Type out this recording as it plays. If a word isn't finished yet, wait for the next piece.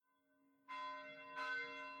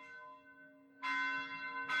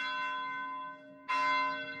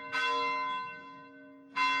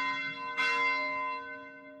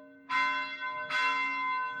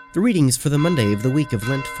The readings for the Monday of the week of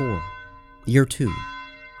Lent 4, Year 2.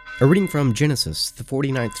 A reading from Genesis, the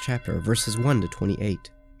 49th chapter, verses 1 to 28.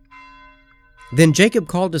 Then Jacob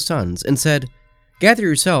called his sons and said, "Gather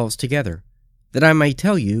yourselves together, that I may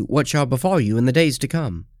tell you what shall befall you in the days to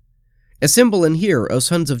come. Assemble and hear, O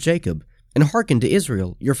sons of Jacob, and hearken to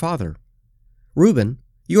Israel, your father. Reuben,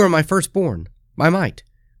 you are my firstborn, my might,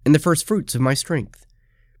 and the firstfruits of my strength.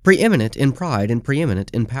 Preeminent in pride and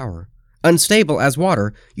preeminent in power. Unstable as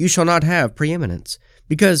water, you shall not have preeminence,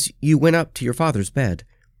 because you went up to your father's bed.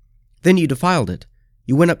 Then you defiled it.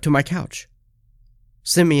 You went up to my couch.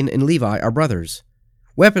 Simeon and Levi are brothers.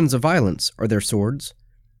 Weapons of violence are their swords.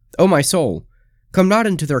 O my soul, come not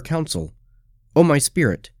into their counsel. O my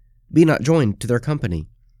spirit, be not joined to their company.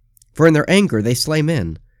 For in their anger they slay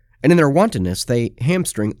men, and in their wantonness they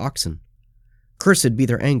hamstring oxen. Cursed be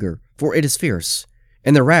their anger, for it is fierce,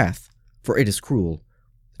 and their wrath, for it is cruel.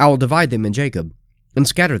 I will divide them in Jacob, and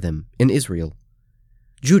scatter them in Israel.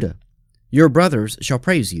 Judah, your brothers shall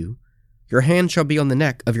praise you. Your hand shall be on the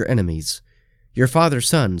neck of your enemies. Your father's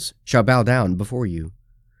sons shall bow down before you.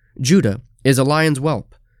 Judah is a lion's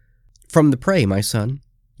whelp. From the prey, my son,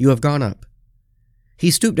 you have gone up. He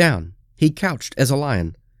stooped down, he couched as a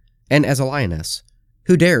lion, and as a lioness.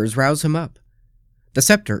 Who dares rouse him up? The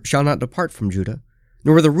scepter shall not depart from Judah,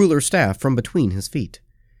 nor the ruler's staff from between his feet,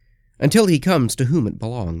 until he comes to whom it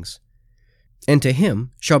belongs. And to him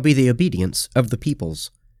shall be the obedience of the peoples.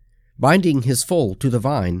 Binding his foal to the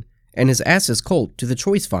vine, and his ass's colt to the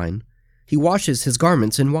choice vine, he washes his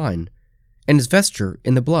garments in wine, and his vesture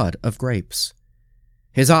in the blood of grapes.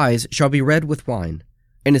 His eyes shall be red with wine,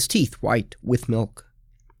 and his teeth white with milk.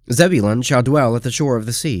 Zebulun shall dwell at the shore of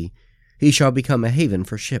the sea. He shall become a haven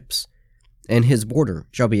for ships, and his border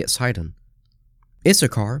shall be at Sidon.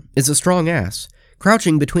 Issachar is a strong ass,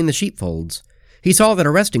 crouching between the sheepfolds. He saw that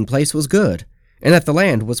a resting place was good, and that the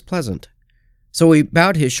land was pleasant. So he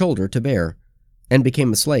bowed his shoulder to bear, and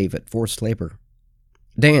became a slave at forced labor.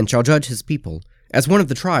 Dan shall judge his people, as one of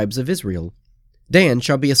the tribes of Israel. Dan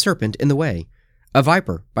shall be a serpent in the way, a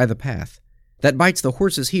viper by the path, that bites the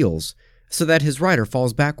horse's heels, so that his rider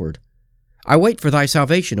falls backward. I wait for thy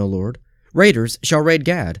salvation, O Lord. Raiders shall raid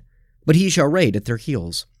Gad, but he shall raid at their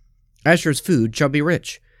heels. Asher's food shall be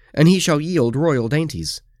rich, and he shall yield royal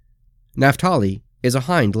dainties. Naphtali is a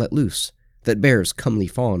hind let loose, that bears comely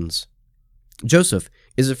fawns. Joseph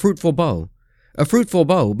is a fruitful bow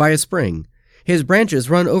by a spring. His branches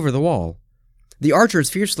run over the wall. The archers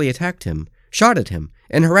fiercely attacked him, shot at him,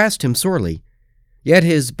 and harassed him sorely. Yet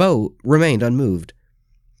his bow remained unmoved.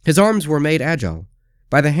 His arms were made agile,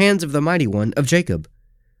 by the hands of the mighty one of Jacob,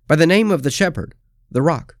 by the name of the shepherd, the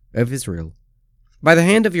rock of Israel. By the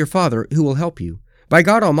hand of your father who will help you, by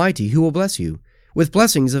God Almighty who will bless you, with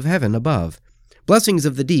blessings of heaven above, blessings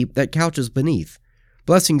of the deep that couches beneath,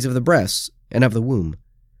 blessings of the breasts and of the womb.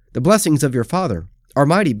 The blessings of your father are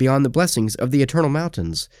mighty beyond the blessings of the eternal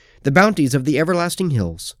mountains, the bounties of the everlasting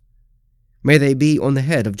hills. May they be on the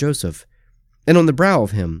head of Joseph, and on the brow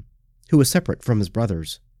of him who is separate from his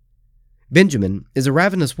brothers. Benjamin is a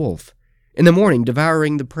ravenous wolf, in the morning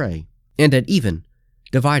devouring the prey, and at even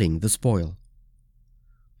dividing the spoil.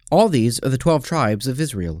 All these are the 12 tribes of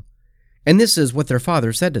Israel, and this is what their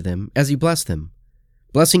father said to them as he blessed them,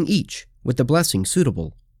 blessing each with the blessing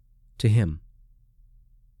suitable to him.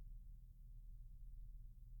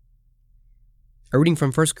 A reading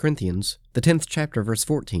from 1 Corinthians, the 10th chapter, verse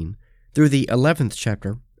 14, through the 11th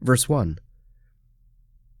chapter, verse 1.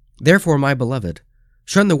 Therefore, my beloved,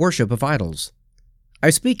 shun the worship of idols. I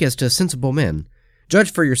speak as to sensible men.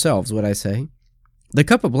 Judge for yourselves what I say. The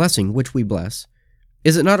cup of blessing which we bless,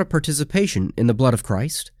 is it not a participation in the blood of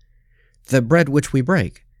Christ? The bread which we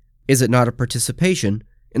break, is it not a participation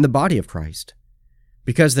in the body of Christ?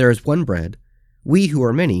 Because there is one bread, we who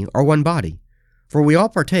are many are one body, for we all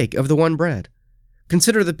partake of the one bread.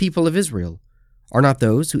 Consider the people of Israel. Are not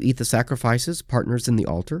those who eat the sacrifices partners in the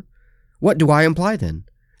altar? What do I imply then?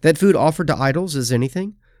 That food offered to idols is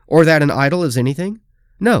anything? Or that an idol is anything?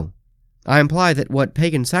 No. I imply that what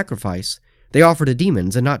pagan sacrifice they offer to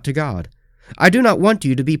demons and not to God. I do not want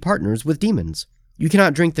you to be partners with demons. You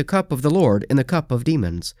cannot drink the cup of the Lord in the cup of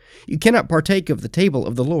demons. You cannot partake of the table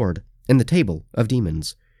of the Lord in the table of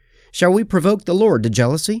demons. Shall we provoke the Lord to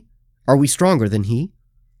jealousy? Are we stronger than he?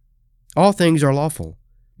 All things are lawful,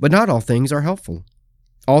 but not all things are helpful.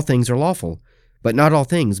 All things are lawful, but not all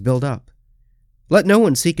things build up. Let no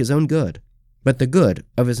one seek his own good, but the good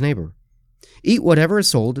of his neighbor. Eat whatever is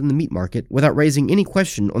sold in the meat market without raising any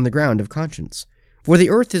question on the ground of conscience, for the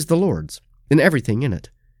earth is the Lord's, and everything in it.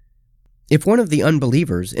 If one of the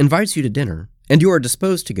unbelievers invites you to dinner, and you are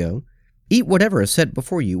disposed to go, Eat whatever is set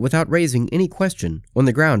before you without raising any question on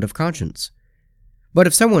the ground of conscience. But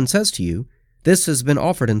if someone says to you, 'This has been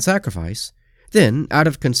offered in sacrifice,' then, out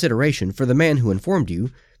of consideration for the man who informed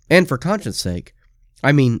you, and for conscience sake,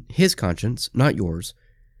 I mean his conscience, not yours,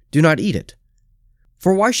 do not eat it.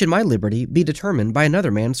 For why should my liberty be determined by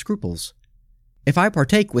another man's scruples? If I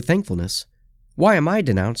partake with thankfulness, why am I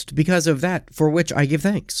denounced because of that for which I give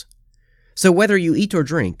thanks? So whether you eat or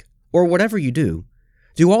drink, or whatever you do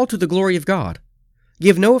all to the glory of God.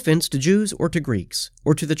 Give no offense to Jews or to Greeks,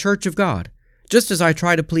 or to the church of God, just as I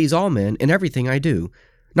try to please all men in everything I do,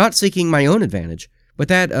 not seeking my own advantage, but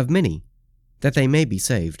that of many, that they may be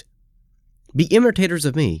saved. Be imitators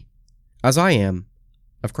of me, as I am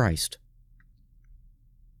of Christ."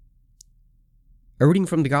 A reading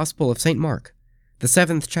from the Gospel of St. Mark, the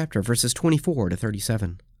 7th chapter, verses 24 to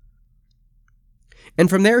 37.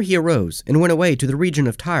 And from there he arose, and went away to the region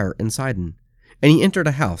of Tyre and Sidon. And he entered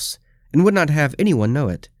a house, and would not have anyone know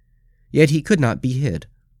it. Yet he could not be hid.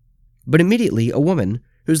 But immediately a woman,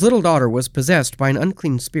 whose little daughter was possessed by an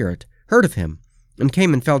unclean spirit, heard of him, and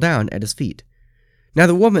came and fell down at his feet. Now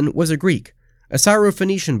the woman was a Greek, a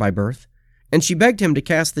Syrophoenician by birth, and she begged him to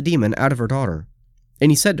cast the demon out of her daughter.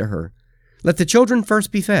 And he said to her, "Let the children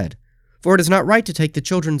first be fed, for it is not right to take the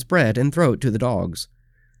children's bread and throw it to the dogs."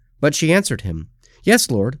 But she answered him, "Yes,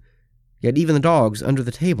 Lord, yet even the dogs under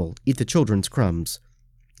the table eat the children's crumbs."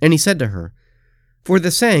 And he said to her, "For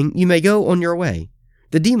the saying, you may go on your way.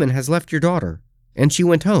 The demon has left your daughter." And she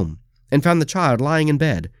went home, and found the child lying in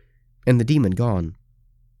bed, and the demon gone.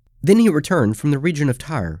 Then he returned from the region of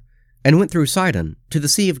Tyre, and went through Sidon to the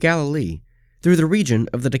Sea of Galilee, through the region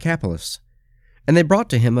of the Decapolis. And they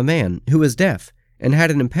brought to him a man who was deaf, and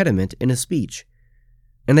had an impediment in his speech.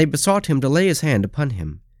 And they besought him to lay his hand upon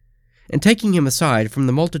him. And taking him aside from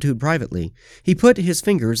the multitude privately, he put his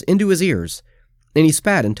fingers into his ears, and he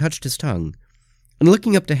spat and touched his tongue. And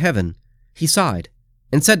looking up to heaven, he sighed,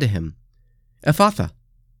 and said to him, "Ephphatha,"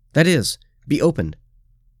 that is, be opened.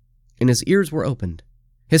 And his ears were opened,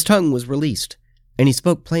 his tongue was released, and he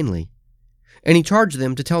spoke plainly. And he charged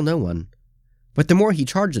them to tell no one. But the more he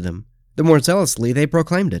charged them, the more zealously they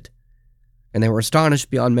proclaimed it. And they were astonished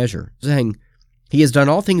beyond measure, saying, "He has done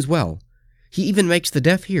all things well. He even makes the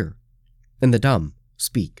deaf hear, and the dumb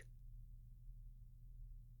speak."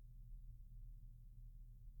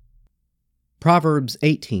 Proverbs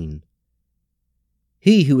 18.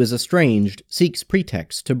 He who is estranged seeks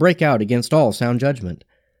pretexts to break out against all sound judgment.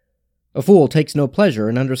 A fool takes no pleasure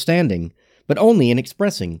in understanding, but only in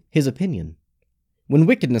expressing his opinion. When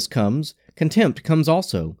wickedness comes, contempt comes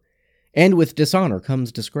also, and with dishonor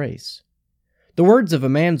comes disgrace. The words of a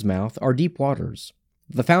man's mouth are deep waters.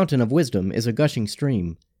 The fountain of wisdom is a gushing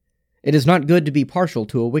stream. It is not good to be partial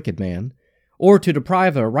to a wicked man, or to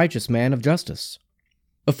deprive a righteous man of justice.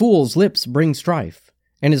 A fool's lips bring strife,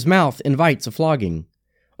 and his mouth invites a flogging.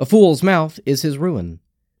 A fool's mouth is his ruin,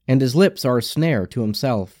 and his lips are a snare to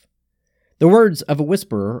himself. The words of a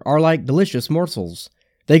whisperer are like delicious morsels.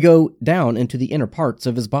 They go down into the inner parts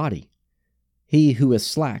of his body. He who is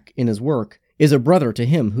slack in his work is a brother to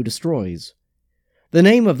him who destroys. The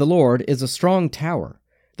name of the Lord is a strong tower.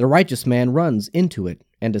 The righteous man runs into it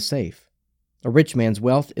and is safe. A rich man's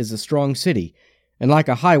wealth is a strong city, and like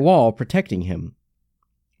a high wall protecting him.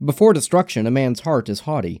 Before destruction a man's heart is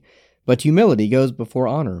haughty, but humility goes before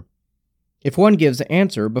honor. If one gives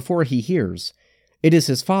answer before he hears, it is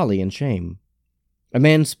his folly and shame. A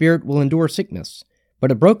man's spirit will endure sickness,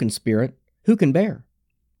 but a broken spirit who can bear?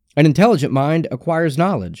 An intelligent mind acquires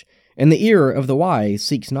knowledge, and the ear of the wise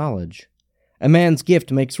seeks knowledge. A man's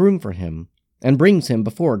gift makes room for him, and brings him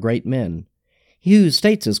before great men. He who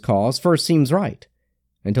states his cause first seems right,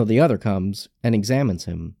 until the other comes and examines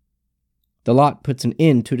him. The lot puts an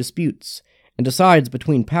end to disputes, and decides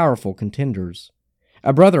between powerful contenders.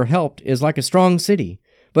 A brother helped is like a strong city,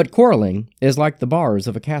 but quarreling is like the bars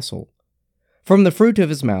of a castle. From the fruit of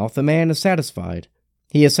his mouth a man is satisfied.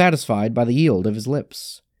 He is satisfied by the yield of his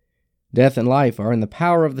lips. Death and life are in the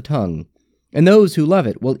power of the tongue, and those who love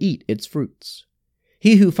it will eat its fruits.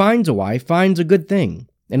 He who finds a wife finds a good thing,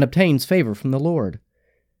 and obtains favor from the Lord.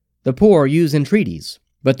 The poor use entreaties,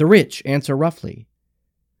 but the rich answer roughly.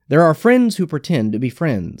 There are friends who pretend to be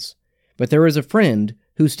friends, but there is a friend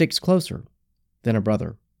who sticks closer than a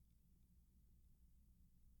brother.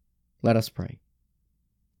 Let us pray.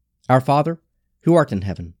 Our Father, who art in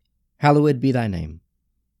heaven, hallowed be thy name.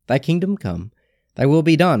 Thy kingdom come, thy will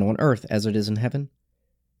be done on earth as it is in heaven.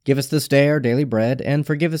 Give us this day our daily bread, and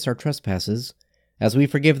forgive us our trespasses, as we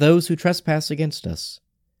forgive those who trespass against us.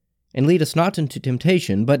 And lead us not into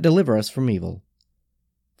temptation, but deliver us from evil.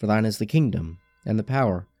 For thine is the kingdom, and the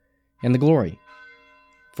power, and the glory,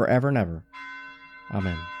 forever and ever.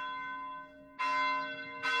 Amen.